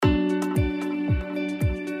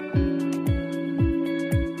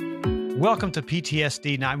Welcome to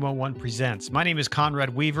PTSD 911 Presents. My name is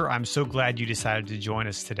Conrad Weaver. I'm so glad you decided to join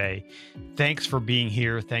us today. Thanks for being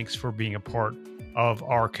here. Thanks for being a part of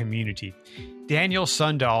our community. Daniel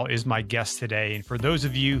Sundahl is my guest today. And for those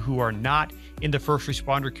of you who are not in the first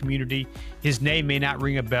responder community, his name may not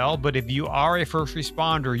ring a bell, but if you are a first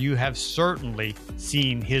responder, you have certainly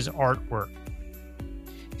seen his artwork.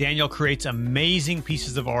 Daniel creates amazing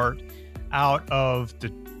pieces of art out of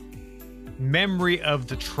the memory of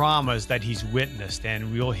the traumas that he's witnessed,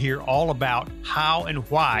 and we'll hear all about how and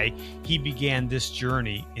why he began this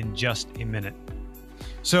journey in just a minute.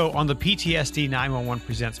 So on the PTSD 911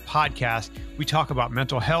 Presents podcast, we talk about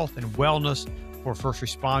mental health and wellness for first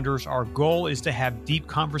responders. Our goal is to have deep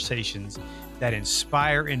conversations that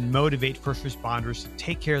inspire and motivate first responders to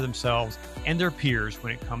take care of themselves and their peers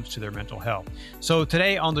when it comes to their mental health. So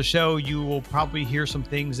today on the show, you will probably hear some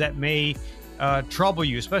things that may trouble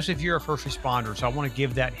you, especially if you're a first responder. So I want to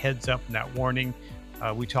give that heads up and that warning.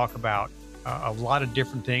 We talk about a lot of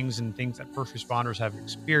different things and things that first responders have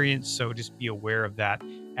experienced. So just be aware of that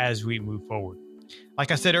as we move forward.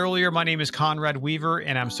 Like I said earlier, my name is Conrad Weaver,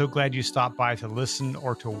 and I'm so glad you stopped by to listen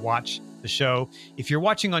or to watch the show. If you're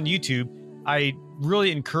watching on YouTube, I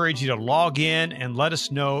really encourage you to log in and let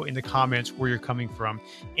us know in the comments where you're coming from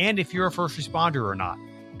and if you're a first responder or not.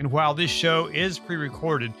 And while this show is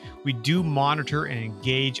pre-recorded, we do monitor and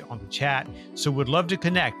engage on the chat. So we'd love to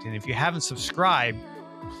connect. And if you haven't subscribed,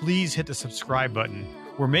 please hit the subscribe button.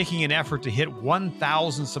 We're making an effort to hit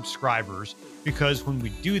 1,000 subscribers because when we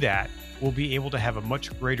do that, we'll be able to have a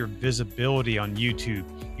much greater visibility on YouTube.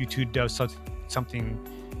 YouTube does something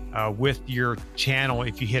with your channel.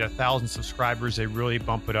 If you hit 1,000 subscribers, they really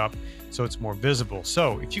bump it up so it's more visible.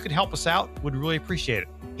 So if you could help us out, we'd really appreciate it.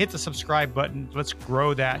 Hit the subscribe button. Let's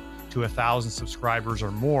grow that to 1,000 subscribers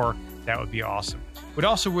or more. That would be awesome. We'd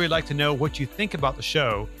also really like to know what you think about the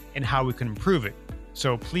show and how we can improve it.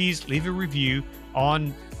 So please leave a review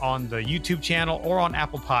on the YouTube channel or on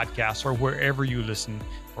Apple Podcasts or wherever you listen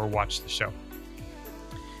or watch the show.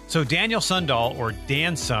 So Daniel Sundahl, or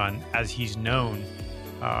Dan Sun, as he's known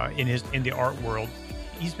in the art world,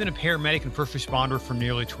 he's been a paramedic and first responder for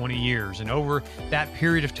nearly 20 years. And over that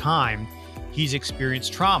period of time, he's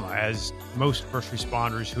experienced trauma, as most first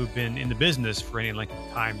responders who've been in the business for any length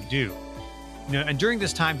of time do. And during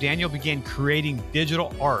this time, Daniel began creating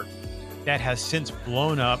digital art that has since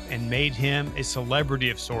blown up and made him a celebrity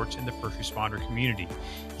of sorts in the first responder community.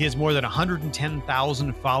 He has more than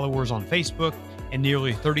 110,000 followers on Facebook and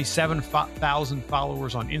nearly 37,000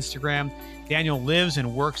 followers on Instagram. Daniel lives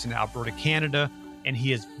and works in Alberta, Canada, and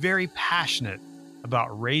he is very passionate about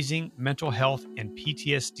raising mental health and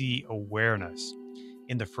PTSD awareness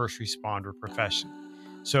in the first responder profession.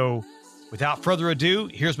 So without further ado,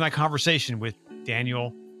 here's my conversation with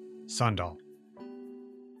Daniel Sundahl.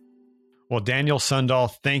 Well, Daniel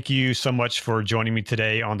Sundahl, thank you so much for joining me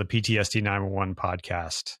today on the PTSD 911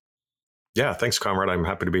 podcast. Yeah, thanks, Conrad. I'm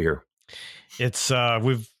happy to be here. It's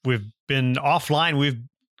we've been offline. We've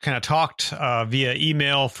kind of talked via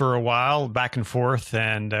email for a while, back and forth,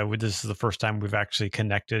 and this is the first time we've actually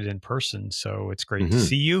connected in person. So it's great to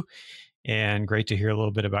see you, and great to hear a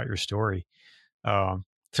little bit about your story.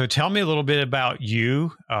 So tell me a little bit about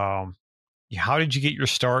you. How did you get your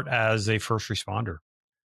start as a first responder?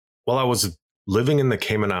 Well, I was living in the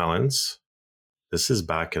Cayman Islands. This is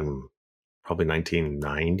back in probably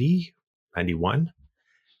 1990, 91.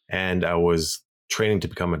 And I was training to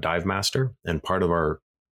become a dive master. And part of our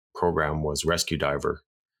program was rescue diver.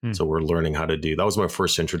 So we're learning how to do, that was my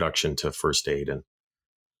first introduction to first aid and,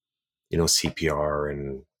 CPR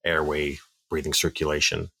and airway, breathing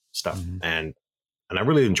circulation stuff. And I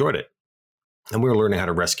really enjoyed it. And we were learning how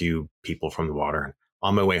to rescue people from the water.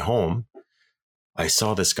 On my way home, I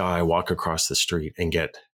saw this guy walk across the street and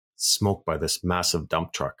get smoked by this massive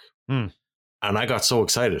dump truck. And I got so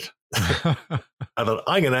excited. I thought,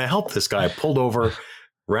 I'm going to help this guy. I pulled over,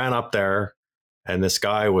 ran up there, and this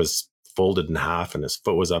guy was folded in half and his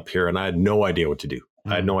foot was up here. And I had no idea what to do.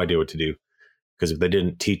 I had no idea what to do because they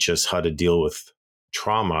didn't teach us how to deal with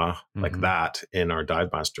trauma like that in our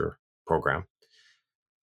dive master program.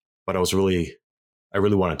 But I really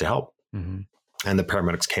wanted to help. And the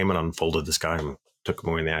paramedics came and unfolded this guy and took him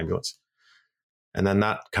away in the ambulance. And then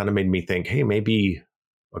that kind of made me think, hey, maybe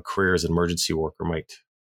a career as an emergency worker might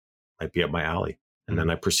be up my alley. And then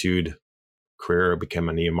I pursued career, became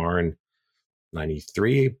an EMR in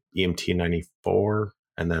 93, EMT 94,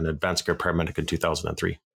 and then advanced care paramedic in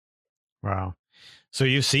 2003. Wow. So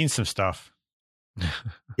you've seen some stuff.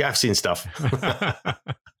 Yeah, I've seen stuff.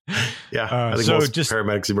 Yeah. I think most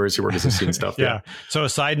paramedics, emergency workers have seen stuff. Yeah. So a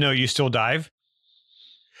side note, you still dive?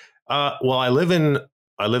 Well, I live in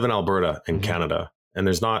I live in Alberta in Canada, and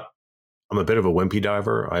I'm a bit of a wimpy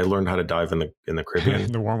diver. I learned how to dive in the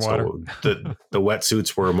Caribbean. The warm water. So the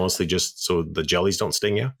wetsuits were mostly just so the jellies don't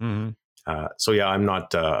sting you. So yeah, I'm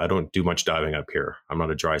not, I don't do much diving up here. I'm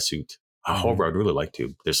not a dry suit. However, I'd really like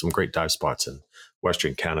to. There's some great dive spots in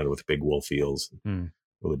Western Canada with big wolf eels,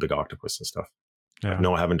 really big octopus and stuff. Yeah.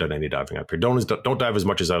 No, I haven't done any diving up here. Don't dive as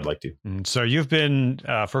much as I'd like to. So you've been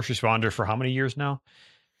first responder for how many years now?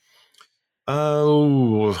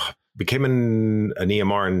 Became an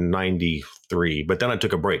EMR in 93, but then I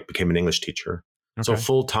took a break, became an English teacher. Okay. So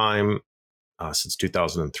full-time since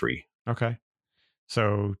 2003. Okay.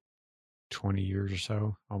 So 20 years or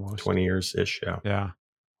so, almost. 20 years-ish, yeah. Yeah.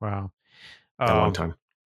 Wow. A long time.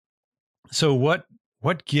 So what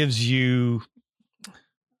gives you,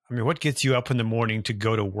 what gets you up in the morning to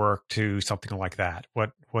go to work to something like that?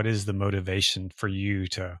 What is the motivation for you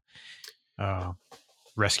to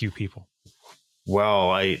rescue people?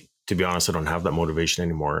 Well, to be honest, I don't have that motivation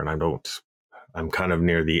anymore, and I'm kind of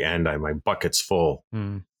near the end. My bucket's full.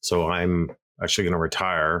 So I'm actually going to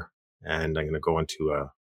retire, and I'm going to go into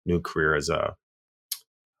a new career as a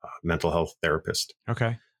mental health therapist.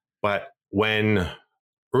 Okay. But when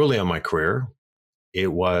early in my career,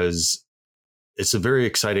 it's a very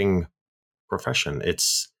exciting profession.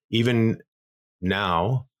 It's even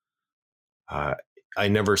now, I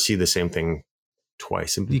never see the same thing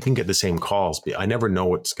twice. And you can get the same calls, but I never know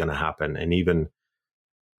what's going to happen. And even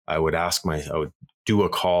I would do a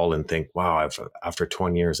call and think, wow, after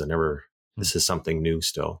 20 years, this is something new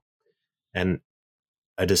still. And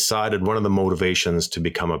I decided one of the motivations to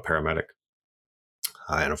become a paramedic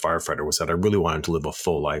and a firefighter was that I really wanted to live a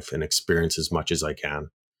full life and experience as much as I can,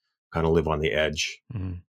 kind of live on the edge.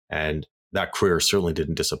 And that career certainly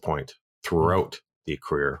didn't disappoint throughout the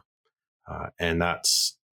career. And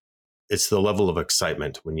it's the level of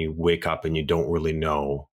excitement when you wake up and you don't really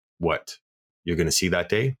know what you're going to see that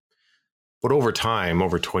day. But over time,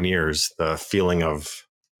 over 20 years, the feeling of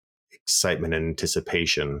excitement and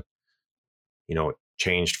anticipation,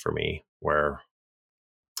 changed for me, where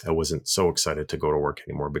I wasn't so excited to go to work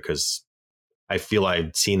anymore because I feel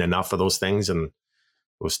I'd seen enough of those things and it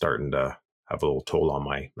was starting to have a little toll on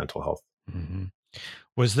my mental health.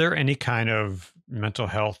 Was there any kind of mental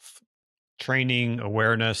health training,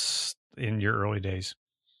 awareness in your early days?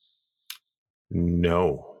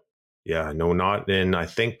 No. Yeah, no, not in, I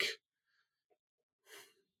think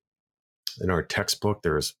in our textbook,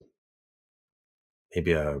 there's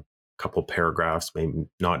maybe a couple paragraphs,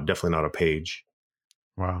 definitely not a page.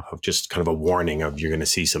 Wow. Of just kind of a warning of you're going to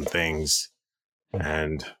see some things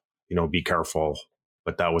and, be careful.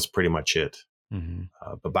 But that was pretty much it.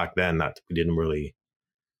 But back then we didn't really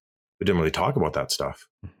talk about that stuff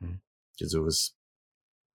because it was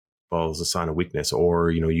a sign of weakness, or,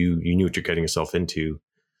 you knew what you're getting yourself into.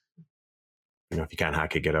 If you can't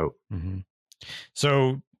hack it, get out.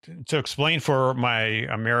 So to explain for my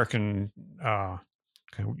American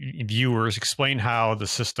viewers, explain how the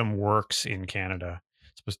system works in Canada,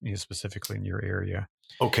 specifically in your area.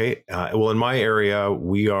 Okay. Well, in my area,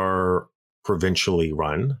 we are provincially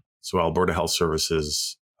run. So Alberta Health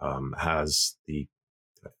Services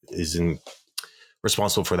is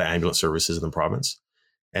responsible for the ambulance services in the province.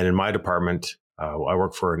 And in my department, I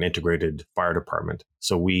work for an integrated fire department.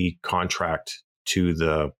 So we contract to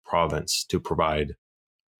the province to provide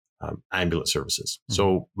ambulance services.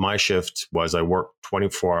 So my shift was I worked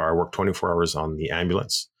 24 hours on the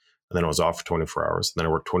ambulance, and then I was off for 24 hours. And then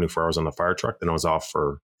I worked 24 hours on the fire truck. Then I was off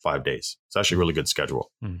for 5 days. It's actually a really good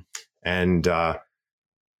schedule. And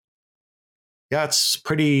it's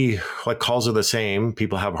pretty, calls are the same.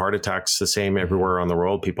 People have heart attacks the same everywhere on the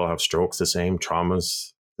world. People have strokes the same,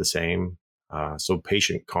 traumas the same. So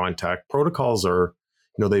patient contact protocols are,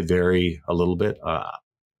 they vary a little bit.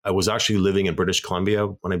 I was actually living in British Columbia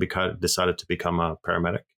when I decided to become a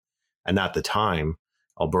paramedic. And at the time,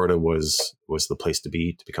 Alberta was the place to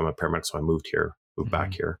become a paramedic. So I moved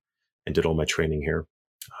back here and did all my training here.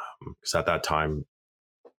 Because at that time,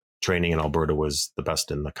 training in Alberta was the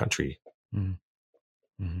best in the country.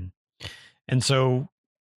 And so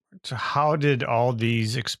how did all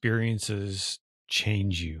these experiences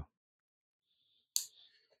change you?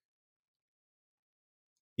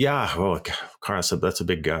 Yeah, well, Carl said that's a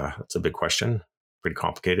big question. Pretty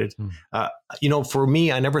complicated. For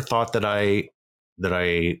me, I never thought that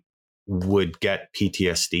I would get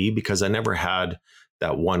PTSD because I never had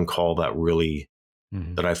that one call that really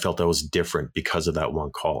that I felt I was different because of that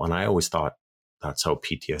one call. And I always thought that's how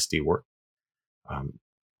PTSD worked.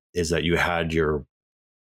 Is that you had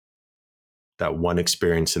that one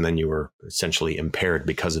experience and then you were essentially impaired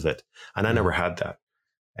because of it. And I never had that.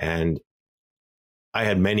 And I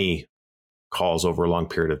had many calls over a long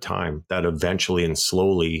period of time that eventually and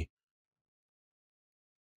slowly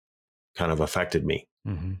kind of affected me.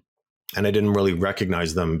 Mm-hmm. And I didn't really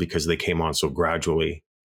recognize them because they came on so gradually,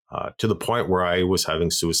 to the point where I was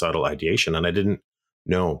having suicidal ideation and I didn't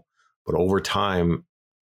know. But over time,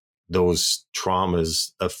 those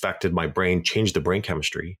traumas affected my brain, changed the brain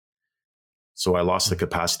chemistry. So I lost the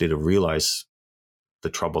capacity to realize the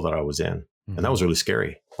trouble that I was in. Mm-hmm. And that was really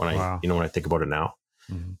scary when Wow. when I think about it now.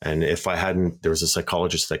 Mm-hmm. And if I hadn't, there was a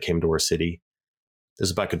psychologist that came to our city. This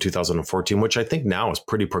is back in 2014, which I think now is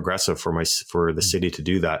pretty progressive for the city to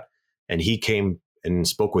do that. And he came and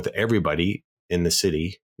spoke with everybody in the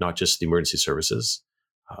city, not just the emergency services,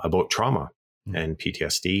 about trauma and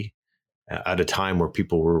PTSD at a time where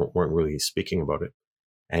people weren't really speaking about it.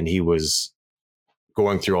 And he was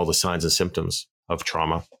going through all the signs and symptoms of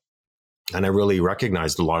trauma. And I really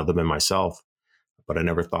recognized a lot of them in myself, but I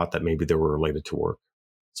never thought that maybe they were related to work.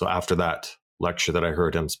 So after that lecture that I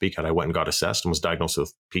heard him speak at, I went and got assessed and was diagnosed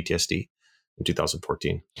with PTSD in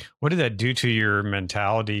 2014. What did that do to your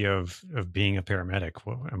mentality of being a paramedic?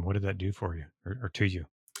 What did that do for you or to you?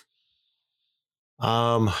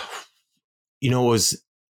 It was,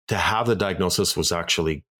 to have the diagnosis was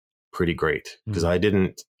actually pretty great because I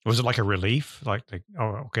didn't. Was it like a relief? Like, oh,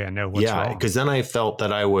 okay, I know what's wrong. Yeah, because then I felt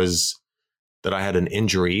that I had an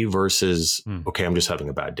injury versus, okay, I'm just having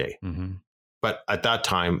a bad day. Mm-hmm. But at that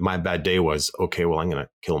time, my bad day was, okay, well, I'm going to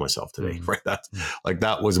kill myself today, right?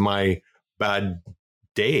 That was my bad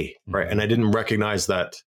day, right? And I didn't recognize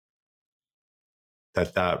that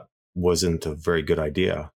wasn't a very good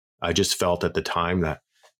idea. I just felt at the time that,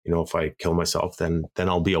 if I kill myself, then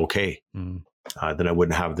I'll be okay. Then I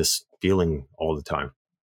wouldn't have this feeling all the time.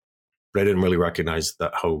 But I didn't really recognize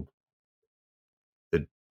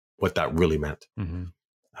what that really meant.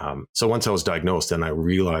 Mm-hmm. So once I was diagnosed, then I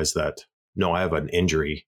realized that, no, I have an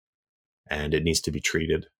injury and it needs to be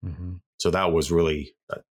treated. Mm-hmm. So that was really,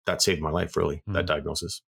 that saved my life, really, that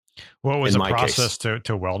diagnosis. What was the process to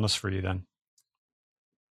wellness for you then?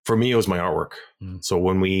 For me, it was my artwork. So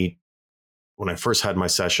when I first had my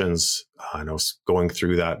sessions, and I was going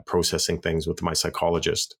through that, processing things with my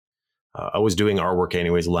psychologist, I was doing artwork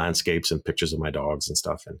anyways, landscapes and pictures of my dogs and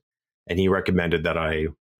stuff. And he recommended that I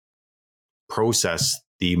process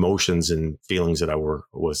the emotions and feelings that I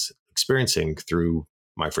was experiencing through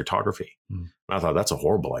my photography. And I thought, that's a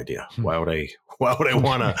horrible idea. Why would I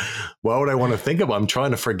want to think about it? I'm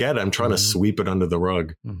trying to forget it. I'm trying to sweep it under the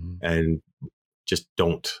rug and just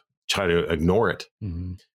don't try to ignore it.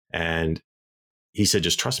 And he said,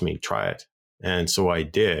 just trust me, try it. And so I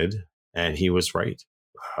did. And he was right.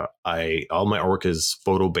 All my artwork is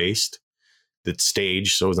photo based. It's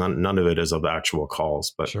staged. So none of it is of actual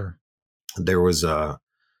calls, but sure. There was I'd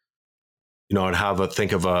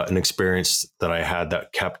think of an experience that I had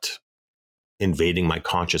that kept invading my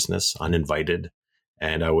consciousness uninvited.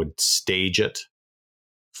 And I would stage it,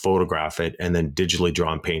 photograph it, and then digitally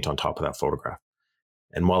draw and paint on top of that photograph.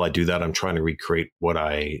 And while I do that, I'm trying to recreate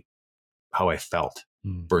how I felt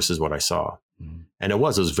versus what I saw. And it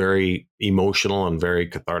was very emotional and very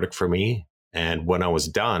cathartic for me. And when I was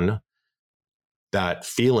done, that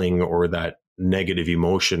feeling or that negative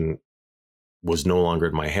emotion was no longer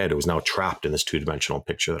in my head. It was now trapped in this two-dimensional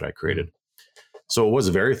picture that I created. So it was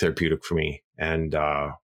very therapeutic for me. And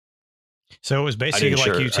so it was basically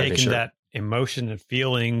like you taking that emotion and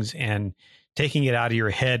feelings and taking it out of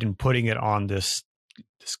your head and putting it on this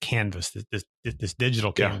canvas, this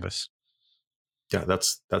digital canvas. Yeah,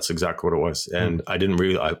 that's exactly what it was. And I didn't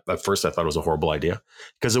really, at first I thought it was a horrible idea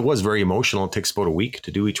because it was very emotional. It takes about a week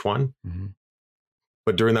to do each one.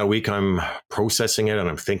 But during that week, I'm processing it and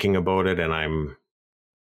I'm thinking about it and I'm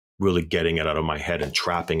really getting it out of my head and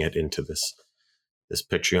trapping it into this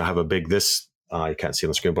picture. I have I can't see on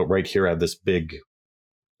the screen, but right here I have this big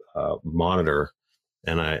monitor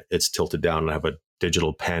and it's tilted down and I have a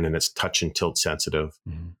digital pen and it's touch and tilt sensitive.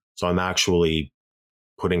 So I'm actually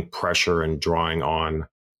putting pressure and drawing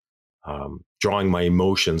my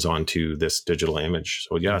emotions onto this digital image.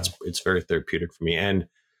 So yeah, it's very therapeutic for me. And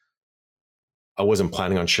I wasn't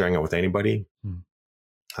planning on sharing it with anybody.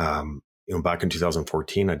 Back in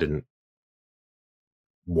 2014, I didn't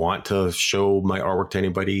want to show my artwork to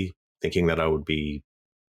anybody, thinking that I would be,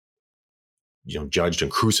 judged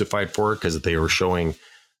and crucified for it because they were showing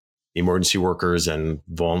emergency workers and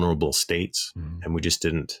vulnerable states. And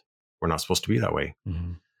we're not supposed to be that way.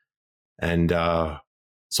 And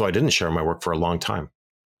so I didn't share my work for a long time.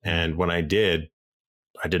 And when I did,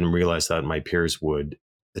 I didn't realize that my peers would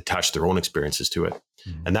attach their own experiences to it.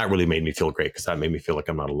 And that really made me feel great because that made me feel like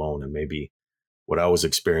I'm not alone. And maybe what I was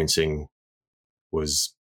experiencing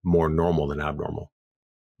was more normal than abnormal.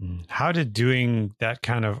 How did doing that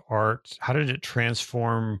kind of art, how did it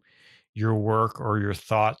transform your work or your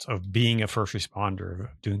thoughts of being a first responder,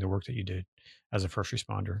 of doing the work that you did as a first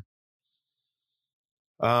responder?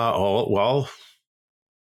 Well,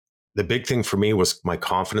 the big thing for me was my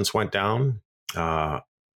confidence went down. And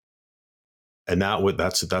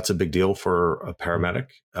that's a big deal for a paramedic,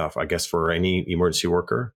 I guess for any emergency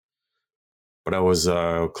worker. But I was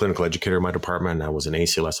a clinical educator in my department. I was an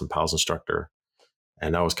ACLS and PALS instructor.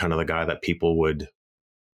 And I was kind of the guy that people would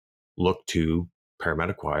look to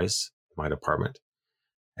paramedic wise in my department.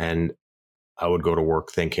 And I would go to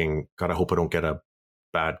work thinking, God, I hope I don't get a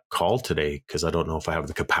bad call today because I don't know if I have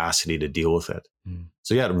the capacity to deal with it.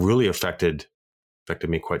 So yeah, it really affected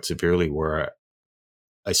me quite severely, where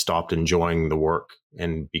I stopped enjoying the work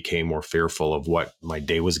and became more fearful of what my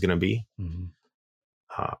day was going to be.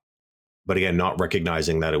 But again, not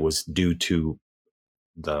recognizing that it was due to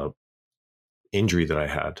the injury that I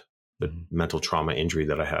had, the mental trauma injury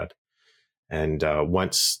that I had. And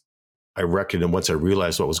once I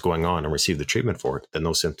realized what was going on and received the treatment for it, then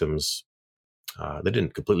those symptoms, they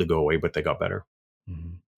didn't completely go away, but they got better.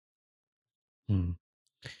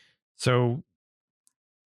 So,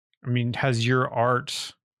 I mean, has your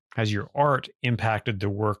art impacted the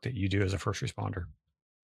work that you do as a first responder?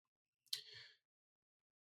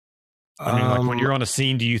 I mean, like when you're on a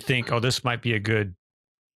scene, do you think, oh, this might be a good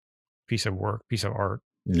piece of work, piece of art?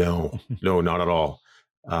 No, not at all.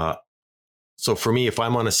 So for me, if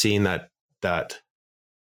I'm on a scene that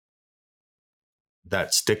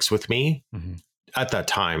sticks with me at that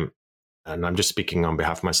time, and I'm just speaking on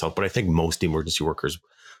behalf of myself, but I think most emergency workers,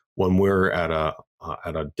 when we're at a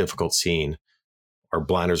difficult scene, our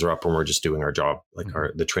blinders are up and we're just doing our job. Like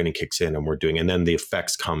the training kicks in and we're doing, and then the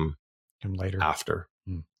effects come later after,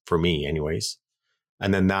 for me anyways.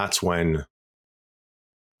 And then that's when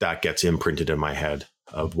that gets imprinted in my head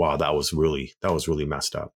of, wow, that was really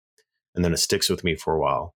messed up. And then it sticks with me for a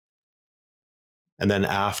while. And then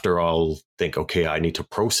after, I'll think, okay, I need to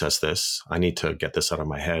process this. I need to get this out of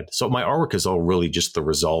my head. So my artwork is all really just the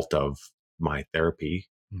result of my therapy.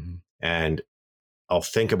 And I'll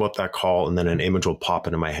think about that call, and then an image will pop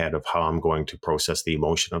into my head of how I'm going to process the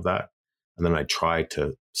emotion of that. And then I try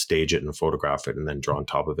to stage it and photograph it and then draw on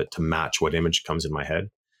top of it to match what image comes in my head.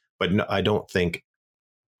 But no, I don't think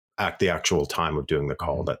at the actual time of doing the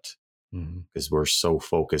call that, because we're so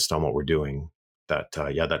focused on what we're doing, that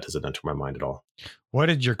that doesn't enter my mind at all. What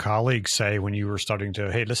did your colleagues say when you were starting to,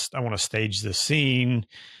 hey, I want to stage this scene.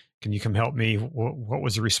 Can you come help me? What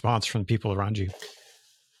was the response from the people around you?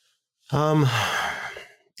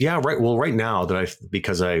 Yeah, right. Well, right now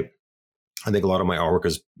because I think a lot of my artwork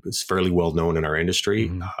is fairly well known in our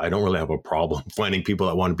industry. I don't really have a problem finding people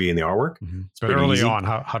that want to be in the artwork. But early on,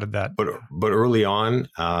 how did that? But early on,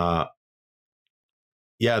 the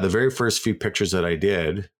very first few pictures that I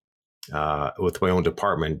did with my own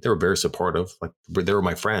department, they were very supportive. Like they were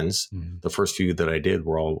my friends. The first few that I did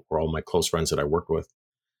were all my close friends that I worked with,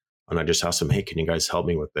 and I just asked them, "Hey, can you guys help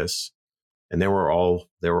me with this?" And they were all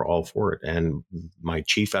for it. And my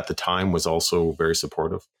chief at the time was also very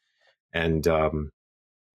supportive. And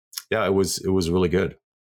it was really good.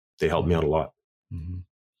 They helped me out a lot.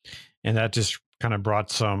 And that just kind of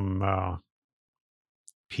brought some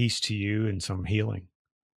peace to you and some healing,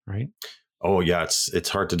 right? Oh yeah, it's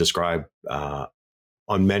hard to describe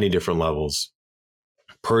on many different levels.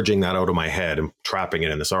 Purging that out of my head and trapping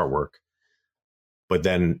it in this artwork, but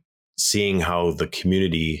then seeing how the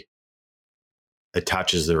community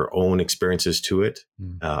attaches their own experiences to it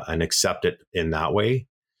and accept it in that way,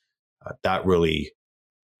 that really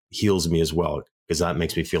heals me as well, because that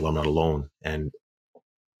makes me feel I'm not alone. And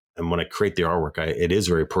when I create the artwork, it is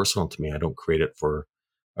very personal to me. I don't create it for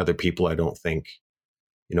other people. I don't think,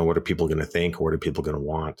 what are people going to think, or what are people going to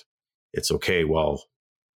want? It's okay. Well,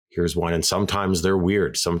 here's one. And sometimes they're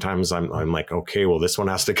weird. Sometimes I'm like, okay, well, this one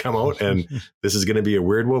has to come out and this is going to be a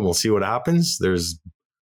weird one. We'll see what happens. There's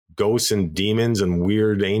ghosts and demons and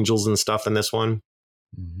weird angels and stuff in this one.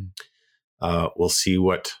 We'll see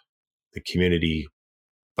what the community,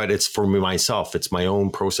 but it's for me, myself. It's my own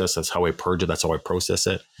process. That's how I purge it. That's how I process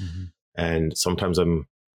it. And sometimes I'm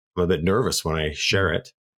a bit nervous when I share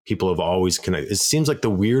it. People have always connected. It seems like the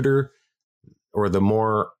weirder or the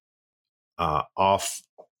more off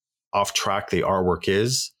track the artwork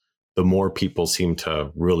is, the more people seem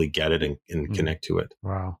to really get it and connect to it.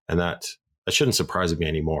 Wow. And that shouldn't surprise me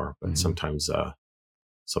anymore, but sometimes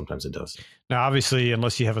it does. Now, obviously,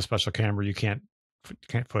 unless you have a special camera, you can't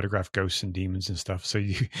can't photograph ghosts and demons and stuff. So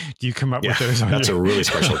do you come up with those? That's a really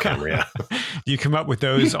special camera. Yeah. Do you come up with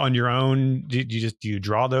those on your own? Do you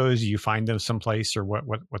draw those? Do you find them someplace, or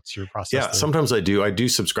what's your process? Yeah, there? sometimes I do. I do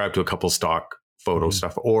subscribe to a couple stock photo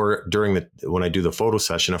stuff, or when I do the photo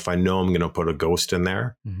session, if I know I'm going to put a ghost in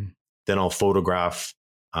there, then I'll photograph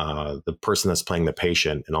the person that's playing the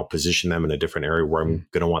patient, and I'll position them in a different area where I'm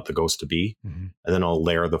going to want the ghost to be, and then I'll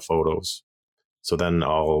layer the photos. So then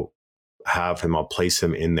I'll place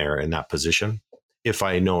him in there in that position. If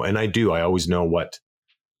I know, and I always know what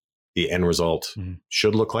the end result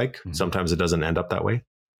should look like. Sometimes it doesn't end up that way.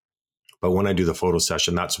 But when I do the photo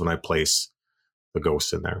session, that's when I place the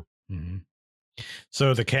ghost in there.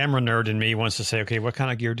 So the camera nerd in me wants to say, okay, what kind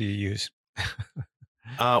of gear do you use?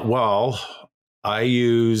 Well, I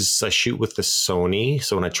shoot with the Sony.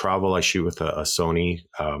 So when I travel, I shoot with a Sony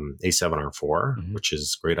A7R4, which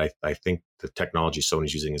is great. I think the technology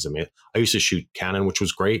Sony's using is amazing. I used to shoot Canon, which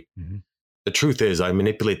was great. The truth is I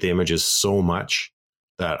manipulate the images so much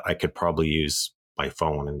that I could probably use my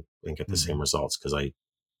phone and get the same results, because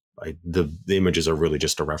the images are really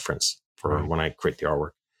just a reference for when I create the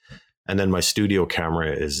artwork. And then my studio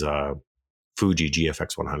camera is Fuji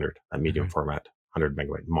GFX 100, a medium format, 100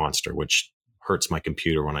 megabyte monster, which hurts my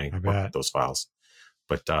computer when I work with those files.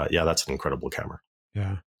 But that's an incredible camera.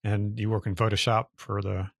 Yeah. And you work in Photoshop for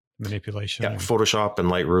the manipulation? Yeah, Photoshop and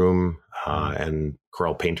Lightroom and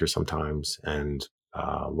Corel Painter sometimes, and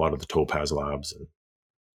a lot of the Topaz Labs,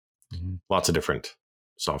 and lots of different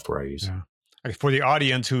software I use. Yeah. For the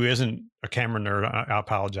audience who isn't a camera nerd, I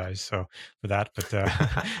apologize for that, but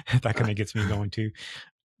that kind of gets me going too.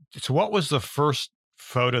 So what was the first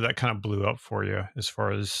photo that kind of blew up for you as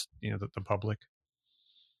far as, the public?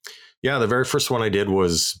 Yeah, the very first one I did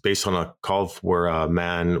was based on a call where a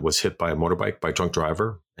man was hit by a motorbike by a drunk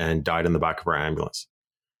driver and died in the back of our ambulance.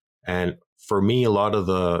 And for me, a lot of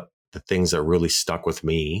the things that really stuck with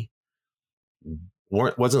me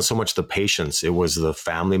wasn't so much the patients, it was the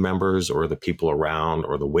family members or the people around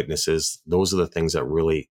or the witnesses. Those are the things that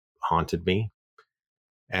really haunted me.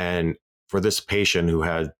 And for this patient who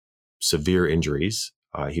had severe injuries,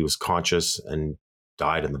 he was conscious and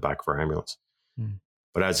died in the back of our ambulance.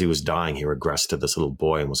 But as he was dying, he regressed to this little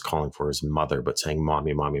boy and was calling for his mother, but saying,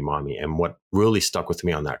 "Mommy, mommy, mommy." And what really stuck with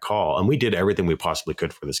me on that call, and we did everything we possibly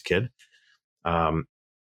could for this kid.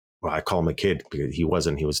 Well, I call him a kid because he was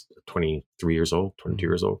 23 years old, 22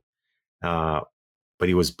 years old. But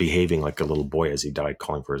he was behaving like a little boy as he died,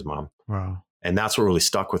 calling for his mom. Wow. And that's what really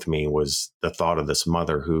stuck with me, was the thought of this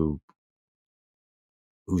mother who's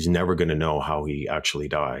never going to know how he actually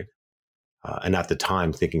died. And at the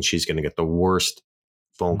time thinking she's going to get the worst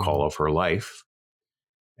phone call of her life.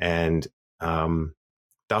 And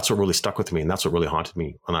that's what really stuck with me. And that's what really haunted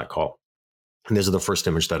me on that call. And this is the first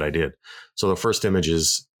image that I did. So the first image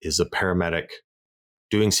is a paramedic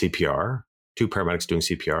doing CPR, two paramedics doing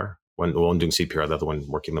CPR, one doing CPR, the other one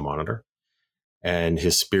working the monitor. And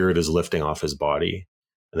his spirit is lifting off his body.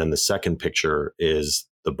 And then the second picture is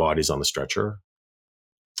the body's on the stretcher.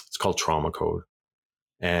 It's called trauma code.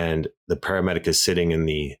 And the paramedic is sitting in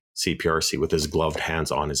the CPR seat with his gloved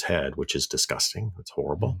hands on his head, which is disgusting. It's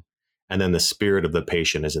horrible. And then the spirit of the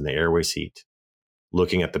patient is in the airway seat,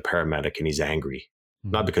 looking at the paramedic, and he's angry,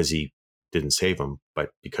 not because he didn't save him, but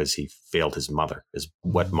because he failed his mother, is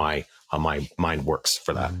what how my mind works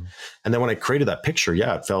for that. And then when I created that picture,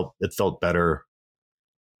 it felt better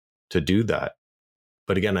to do that.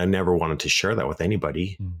 But again, I never wanted to share that with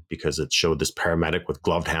anybody because it showed this paramedic with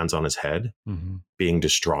gloved hands on his head, being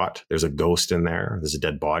distraught. There's a ghost in there. There's a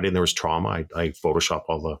dead body, and there was trauma. I Photoshop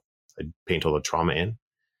I paint all the trauma in.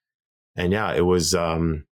 And it was, I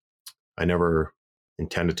never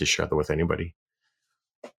intended to share that with anybody.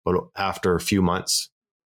 But after a few months,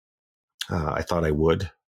 I thought I would,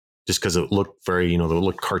 just because it looked very, it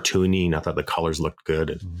looked cartoony, and I thought the colors looked good.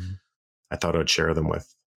 And I thought I'd share them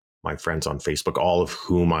with my friends on Facebook, all of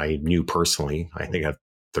whom I knew personally. I think I have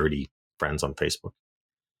 30 friends on Facebook.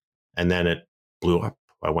 And then it blew up.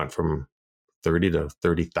 I went from 30 to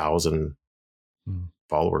 30,000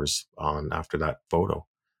 followers after that photo.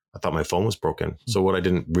 I thought my phone was broken. So what I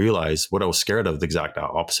didn't realize, what I was scared of, the exact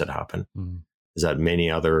opposite happened, is that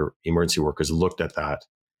many other emergency workers looked at that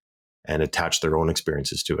and attached their own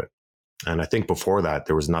experiences to it. And I think before that,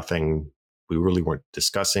 there was nothing, we really weren't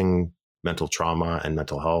discussing mental trauma and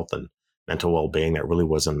mental health and mental well-being. That really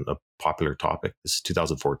wasn't a popular topic. This is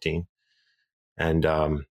 2014. And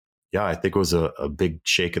I think it was a big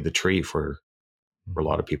shake of the tree for a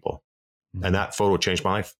lot of people. And that photo changed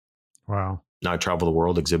my life. Wow. Now I travel the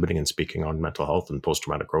world exhibiting and speaking on mental health and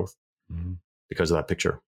post-traumatic growth because of that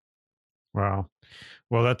picture. Wow.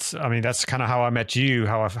 Well, that's kind of how I met you,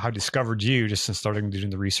 how I discovered you, just in starting doing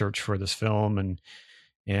the research for this film,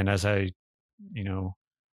 and as I, you know,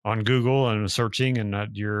 on Google and searching, and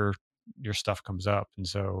your stuff comes up, and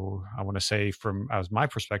so I want to say, from as my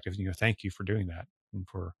perspective, thank you for doing that, and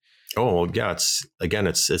for. Oh, well, yeah. It's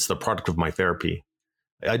the product of my therapy.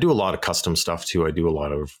 I do a lot of custom stuff too. I do a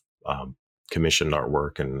lot of commissioned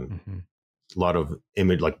artwork and Mm-hmm. a lot of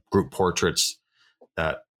image, like group portraits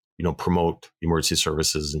that promote emergency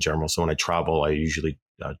services in general. So when I travel, I usually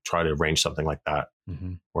try to arrange something like that,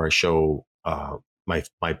 Mm-hmm. where I show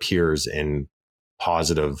my peers in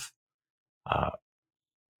positive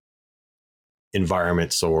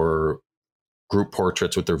environments or group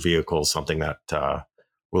portraits with their vehicles, something that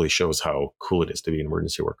really shows how cool it is to be an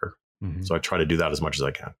emergency worker. Mm-hmm. So I try to do that as much as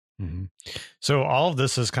I can. Mm-hmm. So all of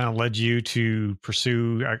this has kind of led you to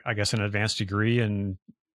pursue, I guess, an advanced degree in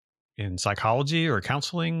psychology or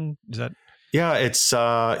counseling. Is that? Yeah, it's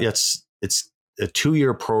a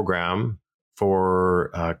 2-year program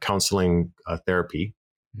for counseling therapy,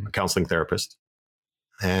 a counseling therapist.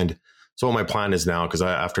 And so what my plan is now, because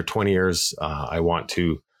after 20 years, I want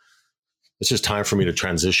to, it's just time for me to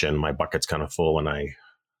transition. My bucket's kind of full and I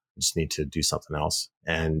just need to do something else.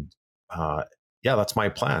 And yeah, that's my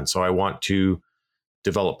plan. So I want to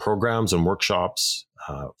develop programs and workshops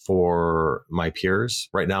for my peers.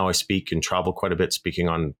 Right now, I speak and travel quite a bit, speaking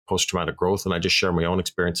on post-traumatic growth, and I just share my own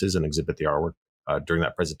experiences and exhibit the artwork during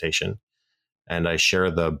that presentation. And I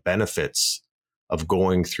share the benefits of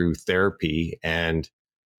going through therapy and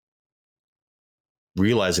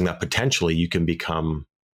realizing that potentially you can become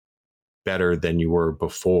better than you were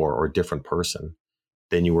before, or a different person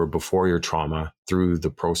than you were before your trauma, through the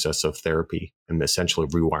process of therapy and essentially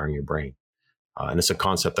rewiring your brain. And it's a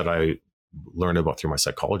concept that I learned about through my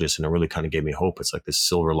psychologist, and it really kind of gave me hope. It's like this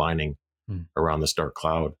silver lining around this dark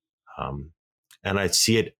cloud. And I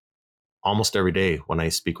see it almost every day when I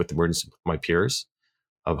speak with my peers,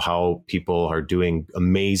 of how people are doing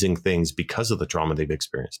amazing things because of the trauma they've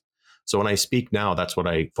experienced. So when I speak now, that's what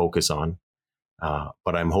I focus on.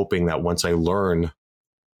 But I'm hoping that once I learn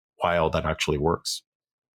why all that actually works,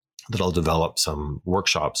 that I'll develop some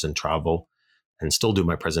workshops and travel and still do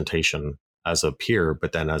my presentation as a peer,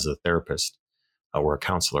 but then as a therapist or a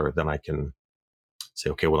counselor, then I can say,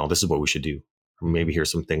 okay, well, now this is what we should do. Or maybe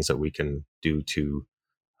here's some things that we can do to,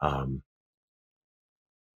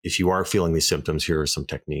 if you are feeling these symptoms, here are some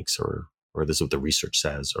techniques, or this is what the research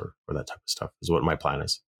says, or that type of stuff is what my plan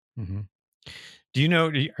is. Mm-hmm. Do you know,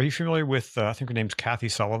 are you familiar with, I think her name's Kathy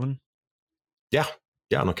Sullivan? Yeah.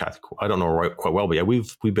 Yeah, I know Kathy. I don't know her quite well, but yeah,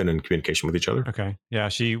 we've been in communication with each other. Okay. Yeah,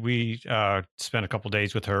 we spent a couple of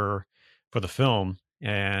days with her for the film,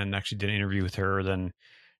 and actually did an interview with her, then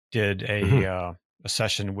did a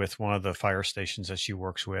session with one of the fire stations that she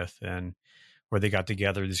works with, and where they got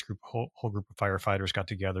together, this whole group of firefighters got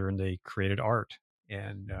together and they created art,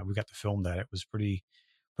 and we got to film that. It was pretty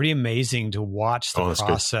amazing to watch the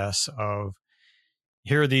process of,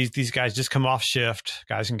 here are these guys just come off shift,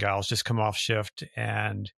 guys and gals just come off shift,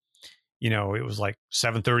 and it was like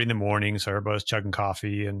 7:30 in the morning, so everybody's chugging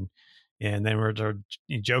coffee, and then they're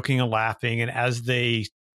joking and laughing, and as they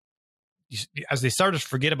started to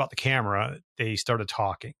forget about the camera, they started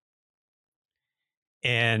talking,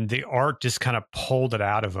 and the art just kind of pulled it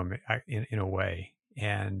out of them in a way,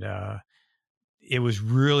 and it was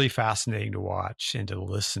really fascinating to watch and to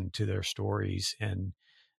listen to their stories, and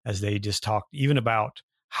as they just talked even about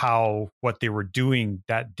how what they were doing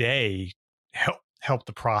that day helped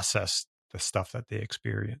to process the stuff that they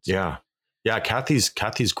experienced. Yeah. Kathy's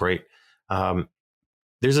great.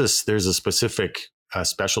 There's a specific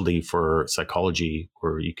specialty for psychology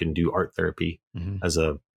where you can do art therapy as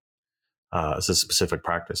a specific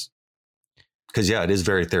practice. Because it is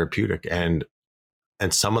very therapeutic, and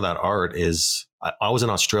some of that art is. I was in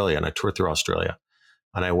Australia and I toured through Australia,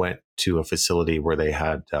 and I went to a facility where they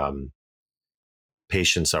had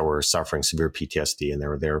patients that were suffering severe PTSD, and they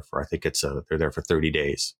were there for, I think they're there for 30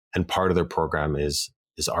 days, and part of their program is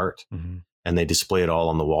art, and they display it all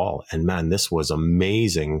on the wall. And man, this was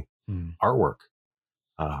amazing artwork,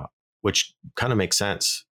 which kind of makes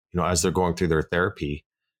sense, as they're going through their therapy,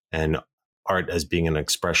 and art as being an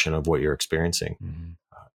expression of what you're experiencing.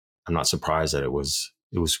 I'm not surprised that it was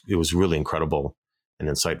really incredible and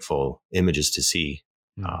insightful images to see.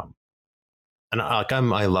 And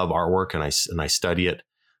I love artwork, and I study it.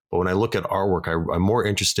 But when I look at artwork, I'm more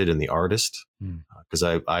interested in the artist, because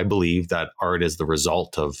I believe that art is the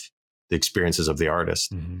result of the experiences of the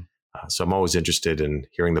artist. So I'm always interested in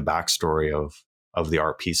hearing the backstory of the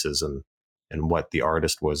art pieces, and what the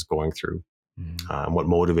artist was going through, and what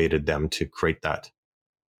motivated them to create that.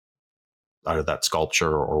 that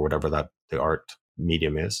sculpture or whatever that the art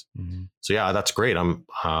medium is. Mm-hmm. So yeah, that's great. I'm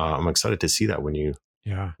excited to see that when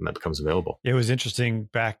that becomes available. It was interesting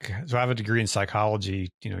back. So I have a degree in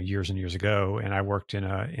psychology, years and years ago, and I worked in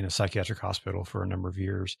a psychiatric hospital for a number of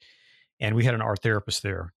years. And we had an art therapist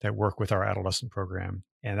there that worked with our adolescent program.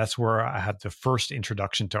 And that's where I had the first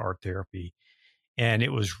introduction to art therapy. And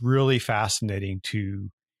it was really fascinating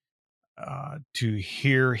to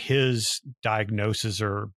hear his diagnosis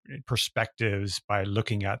or perspectives by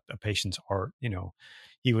looking at a patient's art.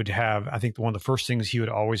 He would have, I think one of the first things he would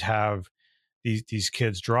always have these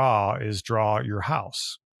kids draw your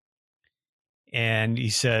house. And he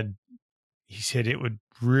said it would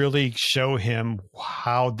really show him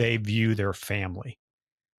how they view their family,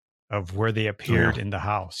 of where they appeared in the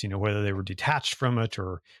house, whether they were detached from it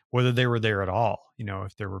or whether they were there at all,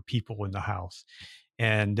 if there were people in the house.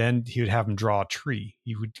 And then he would have them draw a tree.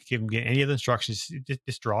 He would get any of the instructions,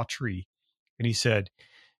 just draw a tree. And he said,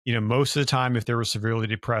 most of the time, if they were severely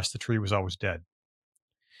depressed, the tree was always dead.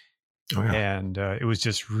 Oh, yeah. And it was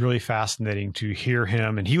just really fascinating to hear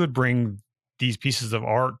him. And he would bring these pieces of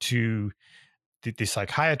art to the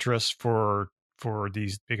psychiatrists for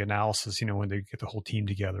these big analysis, when they get the whole team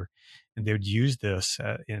together, and they would use this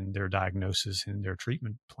in their diagnosis and their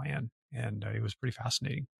treatment plan. And it was pretty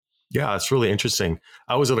fascinating. Yeah, it's really interesting.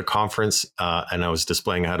 I was at a conference and I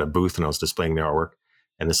had a booth and I was displaying the artwork,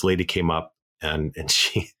 and this lady came up and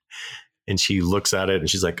she looks at it and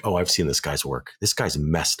she's like, "Oh, I've seen this guy's work. This guy's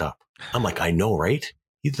messed up." I'm like, "I know, right?"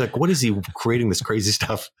 He's like, "What is he creating this crazy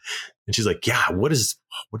stuff?" And she's like, "Yeah, what is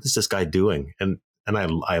this guy doing?" And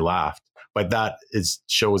I laughed. But that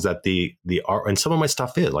shows that the art, and some of my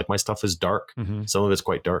stuff is like, my stuff is dark. Mm-hmm. Some of it's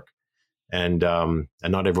quite dark, and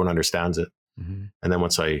not everyone understands it. Mm-hmm. And then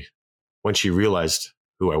when she realized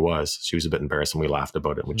who I was, she was a bit embarrassed, and we laughed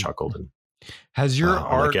about it and we chuckled. And has your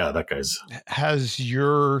art, like, yeah, that guy's, has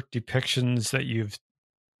your depictions that you've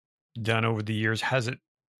done over the years, has it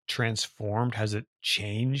transformed? Has it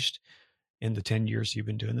changed in the 10 years you've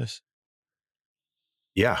been doing this?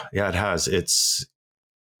 Yeah, it has.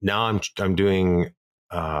 Now I'm doing,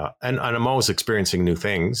 and I'm always experiencing new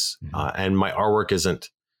things. Mm-hmm. And my artwork isn't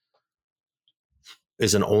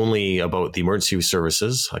only about the emergency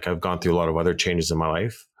services. Like, I've gone through a lot of other changes in my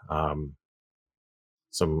life,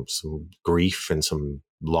 some grief and some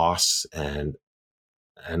loss, and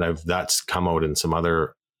that's come out in some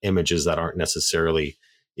other images that aren't necessarily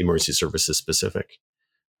emergency services specific.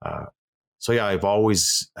 So yeah, it's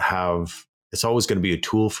always going to be a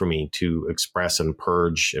tool for me to express and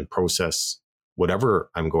purge and process whatever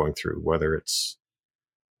I'm going through, whether it's,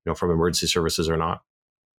 from emergency services or not.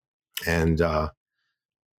 And,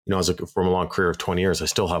 from a long career of 20 years, I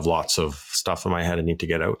still have lots of stuff in my head I need to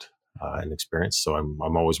get out and experience. So I'm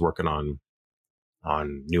always working on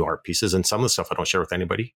new art pieces, and some of the stuff I don't share with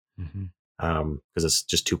anybody because it's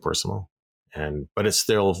just too personal. But it's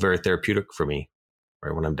still very therapeutic for me.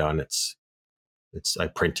 Right when I'm done, it's I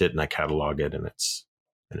print it and I catalog it, and it's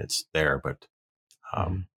there, but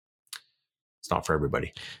it's not for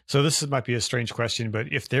everybody. So this might be a strange question,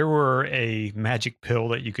 but if there were a magic pill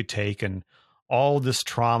that you could take and all this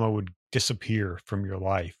trauma would disappear from your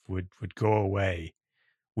life, would go away,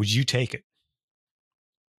 would you take it?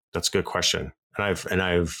 That's a good question. And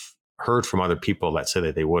I've heard from other people that say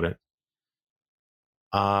that they wouldn't.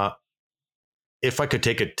 If I could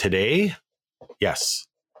take it today, yes.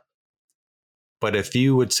 But if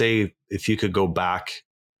you could go back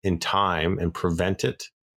in time and prevent it,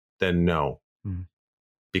 then no. Mm.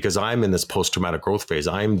 Because I'm in this post-traumatic growth phase.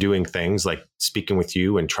 I'm doing things like speaking with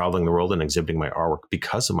you and traveling the world and exhibiting my artwork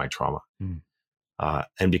because of my trauma. Mm.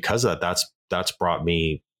 And because of that, that's brought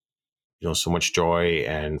me, so much joy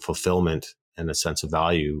and fulfillment and a sense of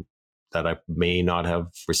value that I may not have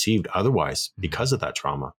received otherwise because of that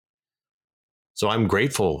trauma. So I'm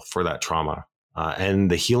grateful for that trauma and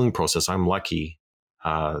the healing process. I'm lucky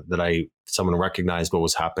that someone recognized what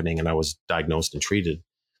was happening and I was diagnosed and treated.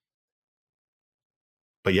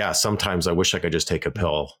 But yeah, sometimes I wish I could just take a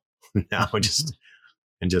pill now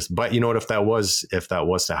but you know what, if that was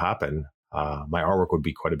to happen, my artwork would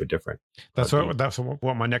be quite a bit different. That's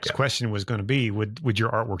what my next question was going to be. Would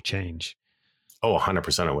your artwork change? Oh,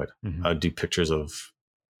 100% I would. Mm-hmm. I'd do pictures of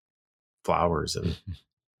flowers and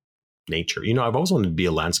nature. I've always wanted to be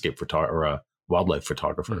a landscape photographer or a wildlife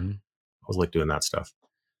photographer. Mm-hmm. I always like doing that stuff.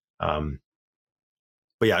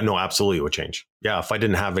 But yeah, no, absolutely it would change. Yeah, if I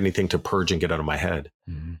didn't have anything to purge and get out of my head,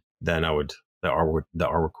 then the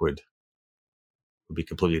artwork would be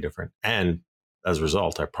completely different. And as a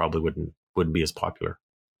result, I probably wouldn't be as popular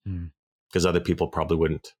because other people probably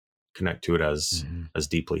wouldn't connect to it as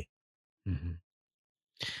deeply. Mm-hmm.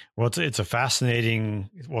 Well, it's a fascinating,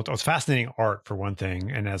 well, it's fascinating art for one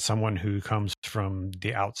thing. And as someone who comes from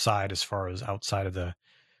the outside, as far as outside of the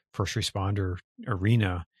first responder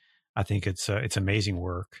arena, I think it's amazing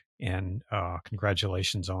work. And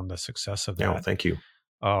congratulations on the success of Yeah, well, that. thank you.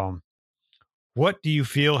 Um, what do you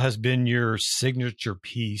feel has been your signature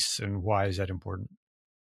piece, and why is that important?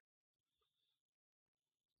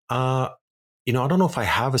 You know, I don't know if I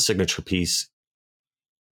have a signature piece.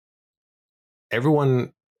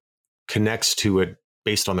 Everyone connects to it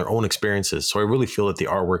based on their own experiences. So I really feel that the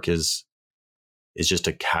artwork is just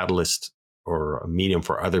a catalyst or a medium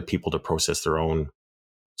for other people to process their own.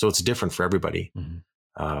 So it's different for everybody.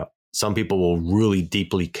 Mm-hmm. Some people will really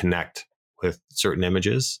deeply connect with certain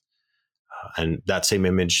images, and that same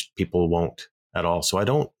image people won't at all. So I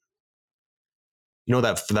don't, you know,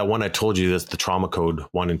 that one I told you, that's the Trauma Code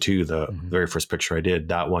 1 and 2, the very first picture I did,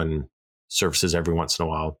 that one surfaces every once in a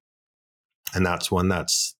while, and that's one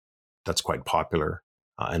that's quite popular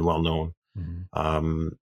and well known.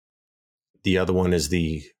 The other one is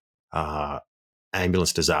the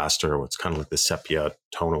ambulance disaster. It's kind of like the sepia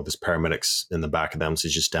tone with this paramedics in the back of them. So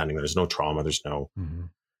he's just standing there. There's no trauma. There's no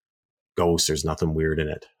ghosts. There's nothing weird in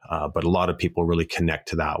it. But a lot of people really connect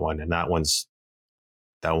to that one. And that one's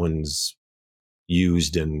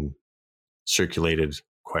used and circulated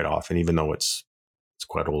quite often, even though it's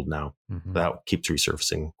quite old now. That keeps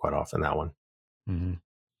resurfacing quite often, that one.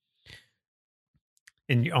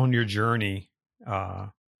 And on your journey,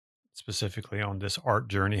 specifically on this art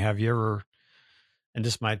journey, have you ever, and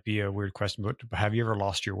this might be a weird question, but have you ever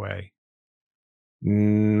lost your way?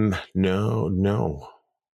 No.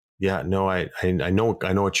 Yeah, no, I know what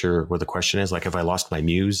the question is. Like, if I lost my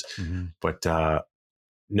muse, but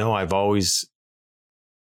no, I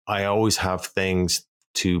always have things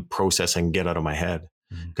to process and get out of my head,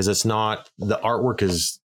 because it's not, the artwork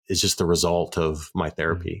is just the result of my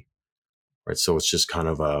therapy, right? So it's just kind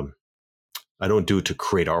of I don't do it to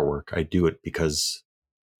create artwork. I do it because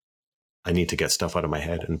I need to get stuff out of my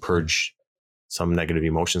head and purge some negative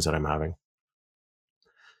emotions that I'm having.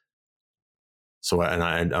 So, and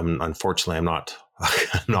I'm unfortunately, I'm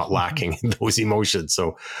not lacking in those emotions.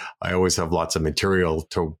 So I always have lots of material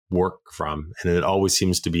to work from, and it always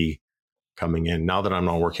seems to be coming in. Now that I'm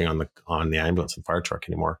not working on the ambulance and fire truck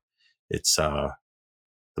anymore, it's the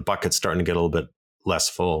bucket's starting to get a little bit less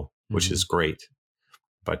full, which is great.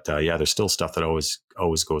 But yeah, there's still stuff that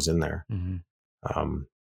always goes in there.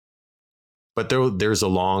 But there's a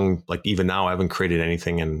long, like, even now I haven't created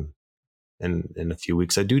anything in a few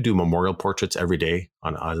weeks. I do memorial portraits every day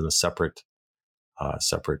on a separate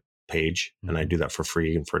page, and I do that for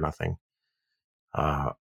free and for nothing.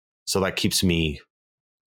 So that keeps me,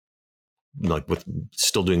 like, with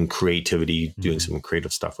still doing creativity, doing some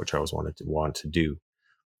creative stuff, which I always want to do.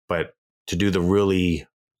 But to do the really,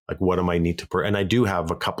 like, what am I need to and I do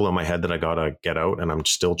have a couple in my head that I gotta get out, and I'm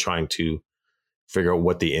still trying to figure out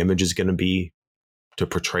what the image is going to be to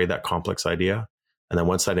portray that complex idea. And then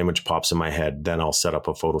once that image pops in my head, then I'll set up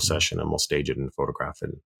a photo session and we'll stage it and photograph it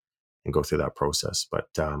and go through that process. But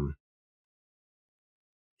yeah,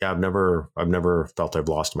 I've never felt I've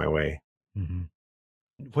lost my way.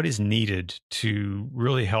 What is needed to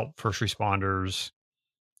really help first responders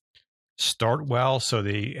start well so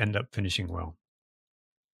they end up finishing well?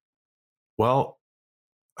 Well,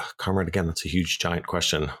 Comrade, again, that's a huge, giant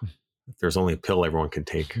question. If there's only a pill everyone can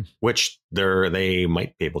take, which they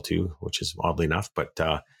might be able to, which is oddly enough. But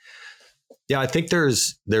yeah, I think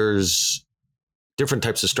there's different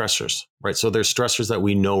types of stressors, right? So there's stressors that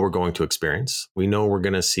we know we're going to experience. We know we're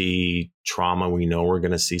going to see trauma. We know we're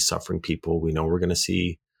going to see suffering people. We know we're going to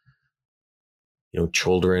see,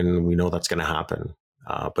 children. We know that's going to happen.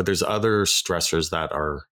 But there's other stressors that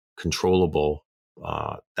are controllable,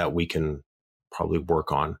 that we can probably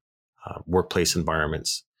work on. Workplace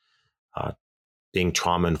environments, being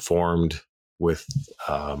trauma informed with,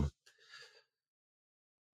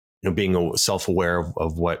 being self-aware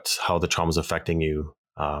of how the trauma is affecting you.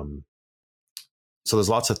 So there's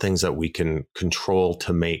lots of things that we can control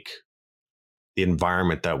to make the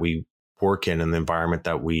environment that we work in and the environment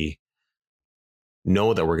that we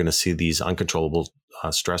know that we're going to see these uncontrollable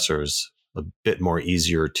stressors a bit more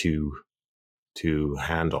easier to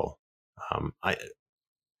handle.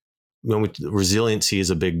 Resiliency is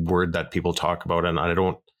a big word that people talk about, and I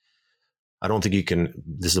don't think you can.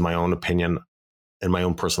 This is my own opinion and my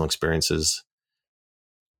own personal experiences.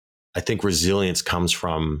 I think resilience comes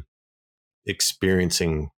from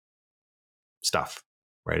experiencing stuff,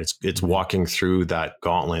 right? It's walking through that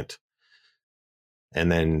gauntlet,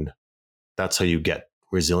 and then that's how you get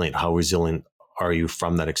resilient. How resilient are you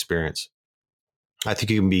from that experience? I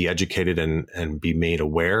think you can be educated and be made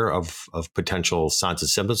aware of potential signs and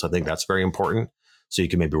symptoms. I think that's very important. So you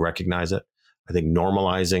can maybe recognize it. I think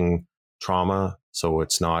normalizing trauma, so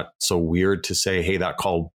it's not so weird to say, "Hey, that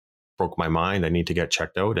call broke my mind. I need to get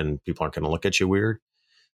checked out," and people aren't going to look at you weird.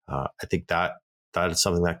 I think that is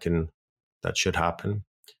something that should happen,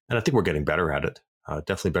 and I think we're getting better at it.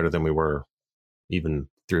 Definitely better than we were even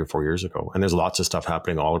 3 or 4 years ago. And there's lots of stuff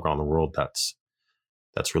happening all around the world that's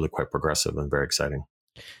really quite progressive and very exciting.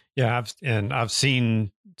 Yeah, I've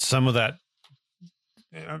seen some of that.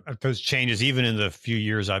 Those changes, even in the few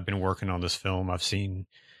years I've been working on this film, I've seen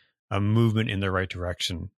a movement in the right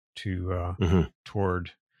direction to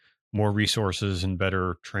toward more resources and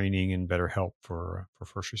better training and better help for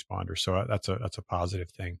first responders. So that's a positive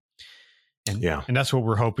thing. And and that's what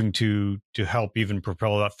we're hoping to help even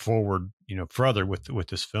propel that forward, further with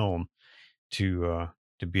this film, to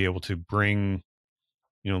be able to bring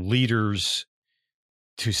leaders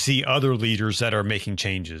to see other leaders that are making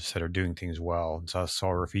changes, that are doing things well. And so I saw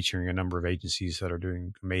we're featuring a number of agencies that are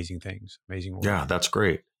doing amazing things, amazing work. Yeah, that's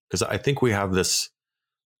great. Because I think we have this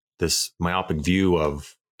myopic view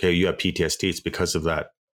of, okay, you have PTSD, it's because of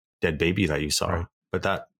that dead baby that you saw. Right. But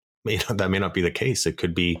that may not be the case. It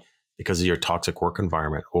could be because of your toxic work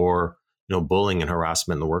environment, or bullying and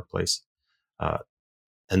harassment in the workplace.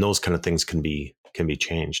 And those kind of things can be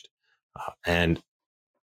changed. And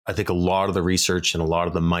I think a lot of the research and a lot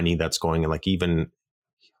of the money that's going in, like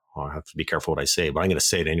I have to be careful what I say, but I'm going to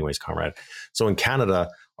say it anyways, comrade. So in Canada,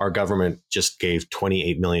 our government just gave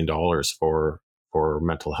 $28 million for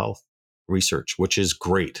mental health research, which is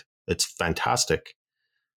great. It's fantastic.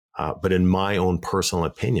 But in my own personal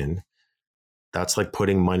opinion, that's like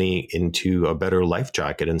putting money into a better life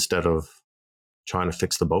jacket instead of trying to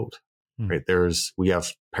fix the boat. Right? We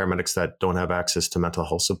have paramedics that don't have access to mental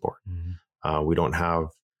health support. We don't have,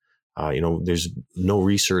 there's no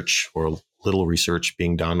research or little research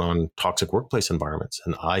being done on toxic workplace environments.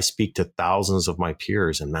 And I speak to thousands of my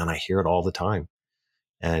peers, and man, I hear it all the time.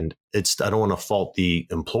 And I don't want to fault the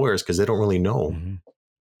employers, because they don't really know.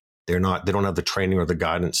 They don't have the training or the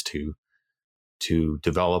guidance to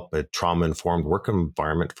develop a trauma-informed work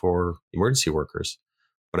environment for emergency workers.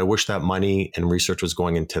 But I wish that money and research was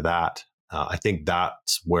going into that. I think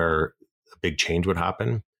that's where a big change would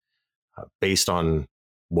happen, based on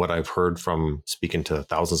what I've heard from speaking to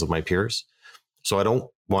thousands of my peers. So I don't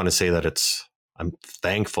want to say that I'm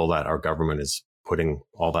thankful that our government is putting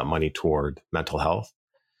all that money toward mental health.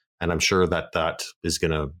 And I'm sure that is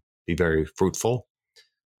going to be very fruitful.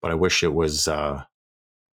 But I wish it was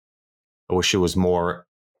more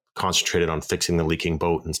concentrated on fixing the leaking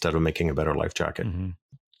boat instead of making a better life jacket.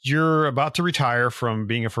 You're about to retire from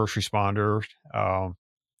being a first responder.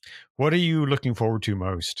 What are you looking forward to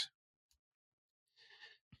most?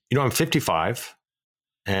 I'm 55,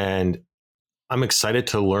 and I'm excited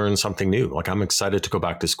to learn something new. Like, I'm excited to go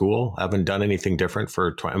back to school. I haven't done anything different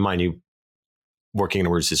mind you, working in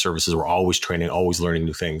emergency services, we're always training, always learning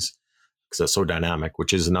new things, because it's so dynamic,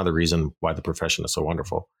 which is another reason why the profession is so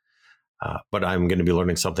wonderful. But I'm going to be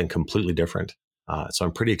learning something completely different. So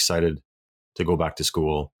I'm pretty excited to go back to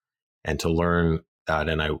school and to learn that.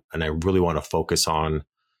 And I really want to focus on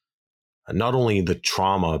not only the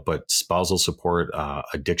trauma, but spousal support,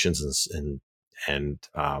 addictions, and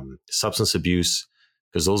substance abuse,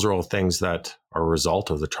 because those are all things that are a result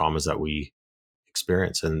of the traumas that we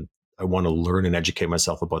experience. And I want to learn and educate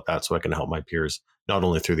myself about that, so I can help my peers, not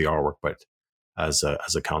only through the R work, but as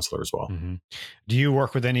a counselor as well. Do you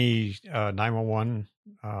work with any 911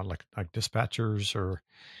 like dispatchers or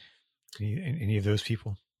any of those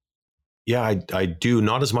people? Yeah, I do,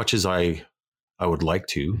 not as much as I would like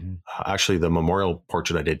to. Actually, the memorial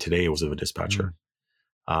portrait I did today was of a dispatcher.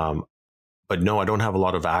 But no, I don't have a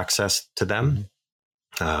lot of access to them.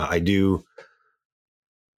 I do,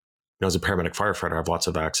 as a paramedic firefighter, I have lots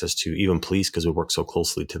of access to even police, because we work so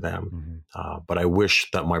closely to them. But I wish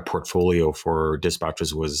that my portfolio for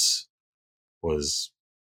dispatchers was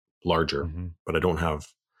larger, but I don't have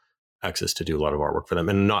access to do a lot of artwork for them.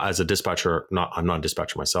 And not as a dispatcher, I'm not a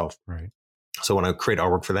dispatcher myself. Right. So when I create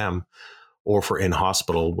artwork for them, or for in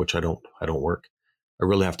hospital, which I don't work, I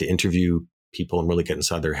really have to interview people and really get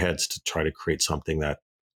inside their heads to try to create something that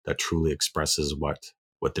truly expresses what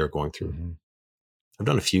they're going through. I've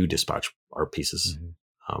done a few dispatch art pieces,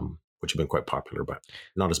 which have been quite popular, but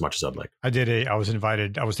not as much as I'd like. I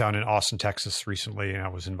was down in Austin, Texas recently, and I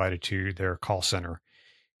was invited to their call center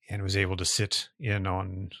and was able to sit in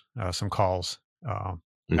on some calls. That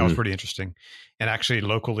was pretty interesting. And actually,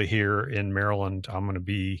 locally here in Maryland, I'm going to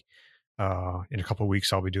be, in a couple of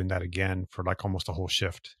weeks, I'll be doing that again for like almost a whole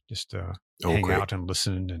shift, just hang out and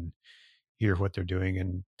listen and, hear what they're doing,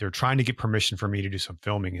 and they're trying to get permission for me to do some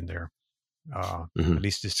filming in there, at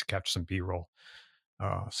least just to capture some B-roll.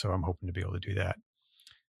 So I'm hoping to be able to do that.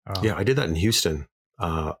 Yeah, I did that in Houston.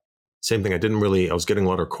 Same thing. I was getting a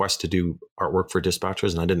lot of requests to do artwork for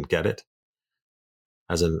dispatchers, and I didn't get it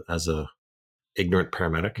as a ignorant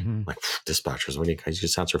paramedic. Mm-hmm. Like, dispatchers, what do you guys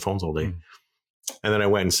just answer phones all day? Mm-hmm. And then I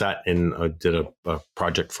went and sat in, did a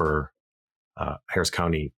project for Harris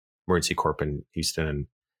County Emergency Corp in Houston,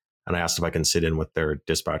 and I asked if I can sit in with their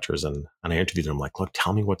dispatchers, and I interviewed them. Like, look,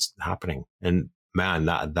 tell me what's happening. And man,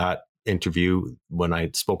 that interview, when I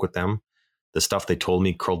spoke with them, the stuff they told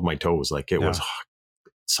me curled my toes. Like, it was,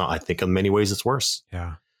 so I think in many ways it's worse.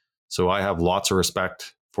 Yeah. So I have lots of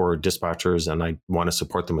respect for dispatchers, and I want to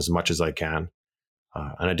support them as much as I can.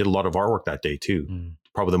 And I did a lot of artwork that day too.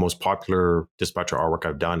 Probably the most popular dispatcher artwork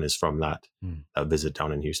I've done is from that visit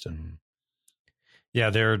down in Houston.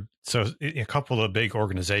 Yeah, so a couple of big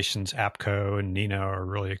organizations, APCO and NINA, are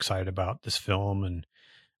really excited about this film, and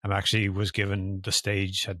I actually was given the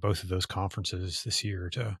stage at both of those conferences this year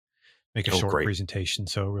to make a short presentation.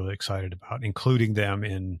 So really excited about including them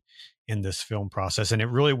in this film process. And it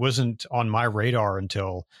really wasn't on my radar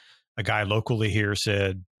until a guy locally here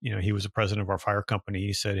said, he was the president of our fire company.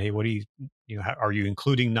 He said, "Hey, what do are you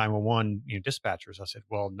including 911 dispatchers?" I said,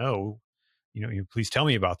 "Well, no, please tell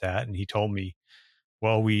me about that." And he told me,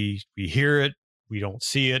 "Well, we hear it, we don't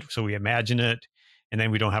see it, so we imagine it, and then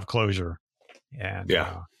we don't have closure." And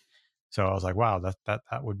so I was like, "Wow, that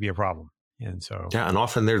would be a problem." And so and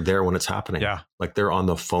often they're there when it's happening. Yeah, like they're on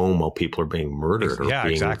the phone while people are being murdered.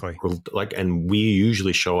 Exactly. And we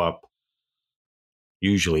usually show up.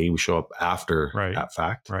 Usually we show up after that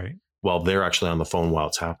fact. Right. While they're actually on the phone while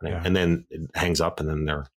it's happening, and then it hangs up, and then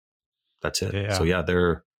that's it. Yeah. So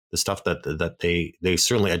they're the stuff that they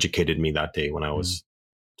certainly educated me that day when I was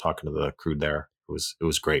talking to the crew there. It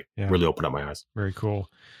was great. Yeah. Really opened up my eyes. Very cool.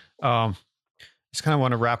 Just kind of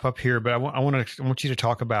want to wrap up here, but I want you to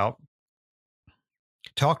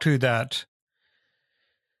talk to that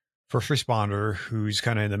first responder who's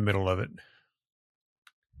kind of in the middle of it,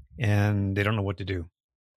 and they don't know what to do.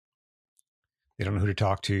 They don't know who to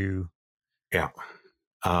talk to. Yeah.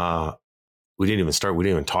 We didn't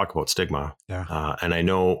even talk about stigma. Yeah. And I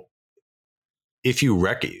know if you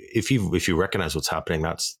recognize what's happening,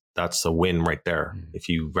 that's a win right there. If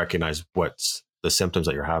you recognize what's the symptoms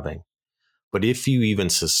that you're having. But if you even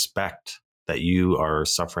suspect that you are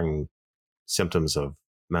suffering symptoms of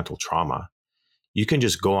mental trauma, you can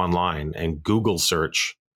just go online and Google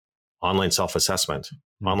search online self-assessment,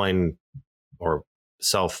 online or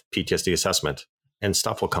self-PTSD assessment, and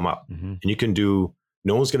stuff will come up. And you can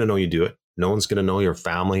no one's going to know you do it. No one's going to know, your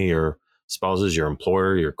family, your spouses, your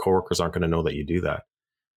employer, your coworkers aren't going to know that you do that.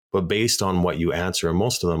 But based on what you answer, and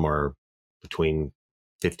most of them are between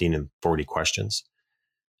 15 and 40 questions,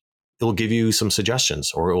 it'll give you some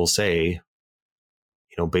suggestions, or it will say,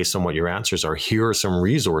 based on what your answers are, here are some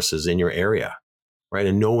resources in your area, right?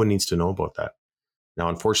 And no one needs to know about that. Now,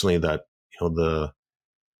 unfortunately, that,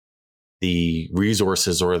 the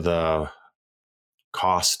resources or the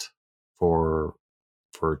cost for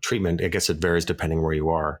treatment, I guess it varies depending where you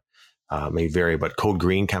are. May vary, but Code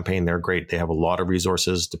Green campaign, they're great. They have a lot of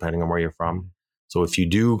resources depending on where you're from. So if you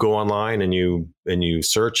do go online and you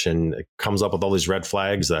search and it comes up with all these red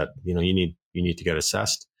flags that you need to get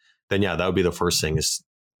assessed, then that would be the first thing, is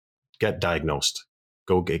get diagnosed.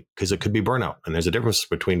 Because it could be burnout, and there's a difference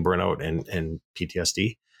between burnout and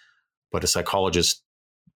PTSD. But a psychologist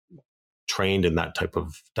trained in that type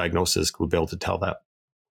of diagnosis would be able to tell that.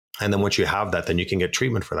 And then once you have that, then you can get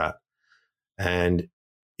treatment for that. And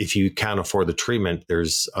if you can't afford the treatment,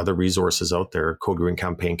 there's other resources out there. Code Green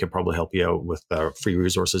campaign can probably help you out with free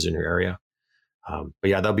resources in your area. But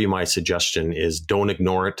that'll be my suggestion, is don't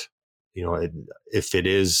ignore it. If it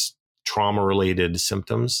is trauma-related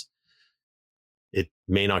symptoms, it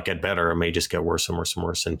may not get better. It may just get worse and worse and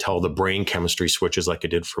worse until the brain chemistry switches, like it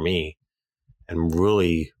did for me, and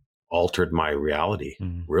really altered my reality.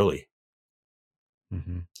 Really.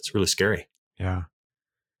 It's really scary. Yeah.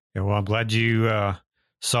 Well, I'm glad you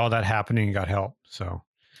saw that happening and got help. So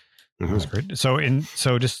that's great.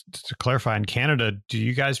 So just to clarify, in Canada, do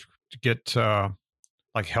you guys get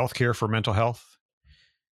like healthcare for mental health?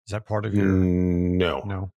 Is that part of your?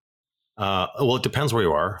 No. Well, it depends where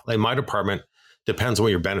you are. Like my department, depends on what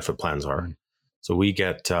your benefit plans are. So we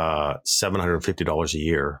get $750 a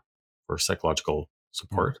year for psychological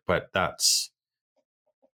support, but that's,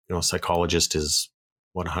 a psychologist is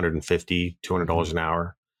 $150, $200 an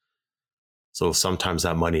hour. So sometimes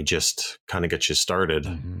that money just kind of gets you started.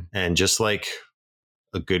 And just like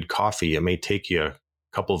a good coffee, it may take you a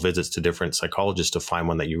couple of visits to different psychologists to find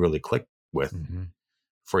one that you really click with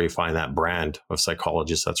before you find that brand of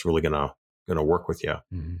psychologist that's really gonna work with you.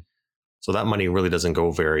 So that money really doesn't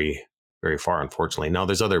go very, very far, unfortunately. Now,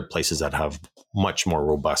 there's other places that have much more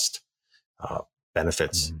robust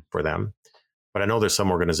benefits for them. But I know there's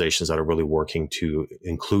some organizations that are really working to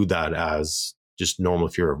include that as just normal.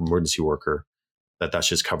 If you're an emergency worker, that's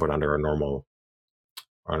just covered under our normal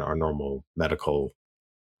medical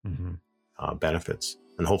benefits.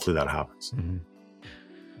 And hopefully that happens.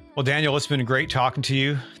 Well, Daniel, it's been great talking to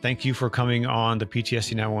you. Thank you for coming on the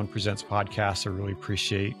PTSD 911 Presents podcast. I really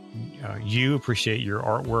appreciate appreciate your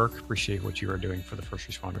artwork, appreciate what you are doing for the first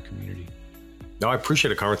responder community. No, I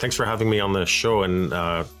appreciate it, Conrad. Thanks for having me on the show. And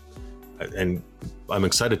I'm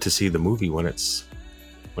excited to see the movie when it's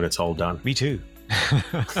all done. Me too.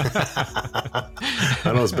 I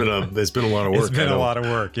know it's been a lot of work. It's been a lot of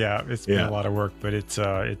work. Yeah, it's been a lot of work, but it's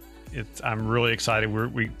I'm really excited. We're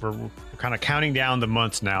kind of counting down the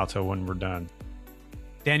months now till when we're done.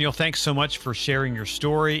 Daniel, thanks so much for sharing your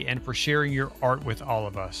story and for sharing your art with all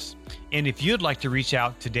of us. And if you'd like to reach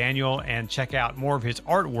out to Daniel and check out more of his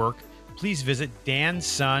artwork, please visit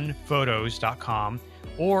dansonphotos.com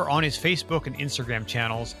or on his Facebook and Instagram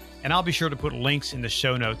channels, and I'll be sure to put links in the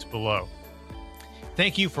show notes below.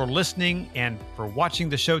 Thank you for listening and for watching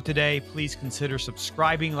the show today. Please consider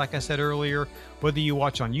subscribing, like I said earlier, whether you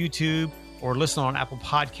watch on YouTube or listen on Apple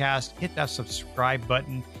Podcasts, hit that subscribe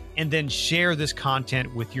button and then share this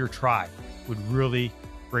content with your tribe. Would really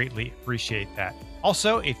greatly appreciate that.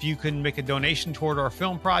 Also, if you can make a donation toward our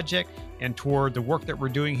film project and toward the work that we're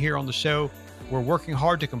doing here on the show, we're working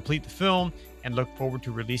hard to complete the film and look forward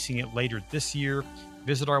to releasing it later this year.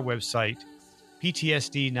 Visit our website,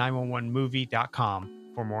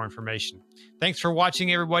 ptsd911movie.com for more information. Thanks for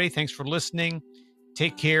watching, everybody. Thanks for listening.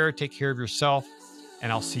 Take care of yourself,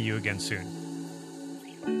 and I'll see you again soon.